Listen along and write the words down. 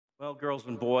Well, girls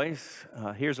and boys,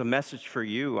 here's a message for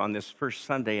you on this first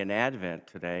Sunday in Advent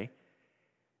today.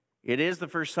 It is the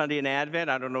first Sunday in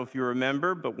Advent. I don't know if you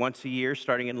remember, but once a year,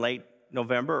 starting in late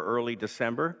November, early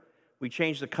December, we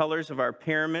change the colors of our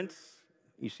pyramids.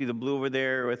 You see the blue over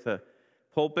there with the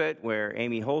pulpit where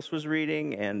Amy Holst was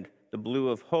reading, and the blue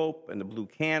of hope, and the blue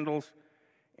candles,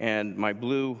 and my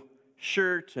blue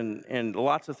shirt, and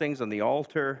lots of things on the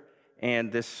altar,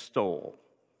 and this stole.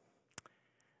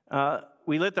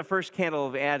 We lit the first candle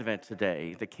of Advent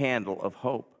today, the candle of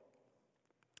hope.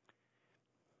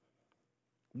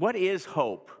 What is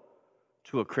hope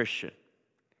to a Christian?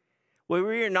 Well,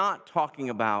 we are not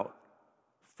talking about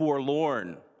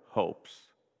forlorn hopes,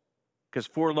 because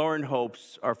forlorn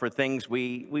hopes are for things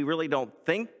we really don't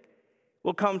think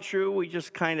will come true. We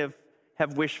just kind of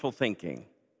have wishful thinking.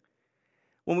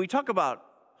 When we talk about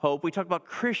hope, we talk about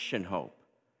Christian hope.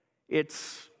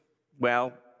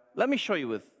 Let me show you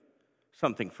with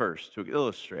something first to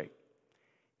illustrate.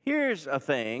 Here's a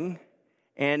thing,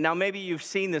 and now maybe you've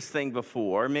seen this thing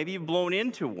before, maybe you've blown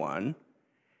into one.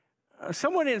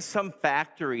 Someone in some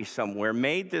factory somewhere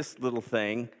made this little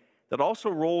thing that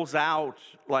also rolls out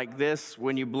like this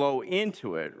when you blow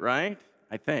into it, right?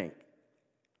 I think.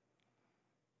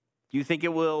 Do you think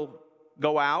it will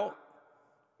go out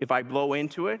if I blow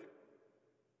into it?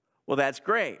 Well, that's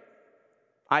great.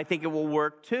 I think it will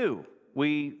work too.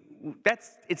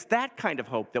 It's that kind of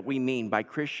hope that we mean by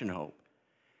Christian hope.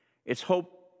 It's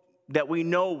hope that we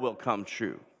know will come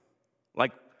true.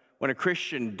 Like when a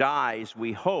Christian dies,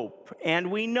 we hope and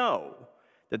we know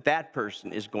that that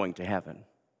person is going to heaven.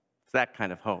 It's that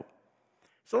kind of hope.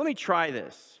 So let me try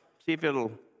this, see if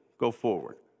it'll go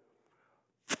forward.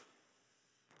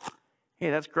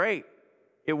 Hey, that's great.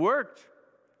 It worked.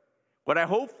 What I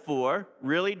hoped for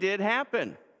really did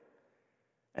happen.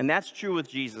 And that's true with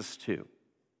Jesus too.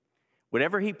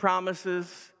 Whatever he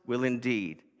promises will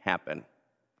indeed happen.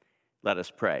 Let us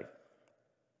pray.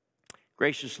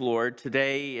 Gracious Lord,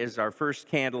 today is our first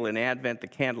candle in Advent, the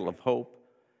candle of hope.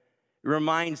 It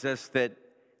reminds us that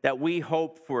we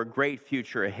hope for a great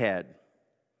future ahead.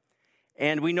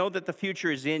 And we know that the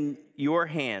future is in your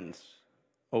hands,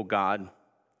 oh God.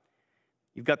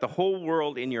 You've got the whole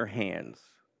world in your hands.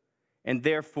 And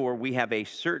therefore, we have a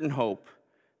certain hope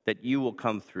that you will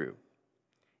come through.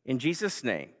 In Jesus'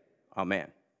 name, amen.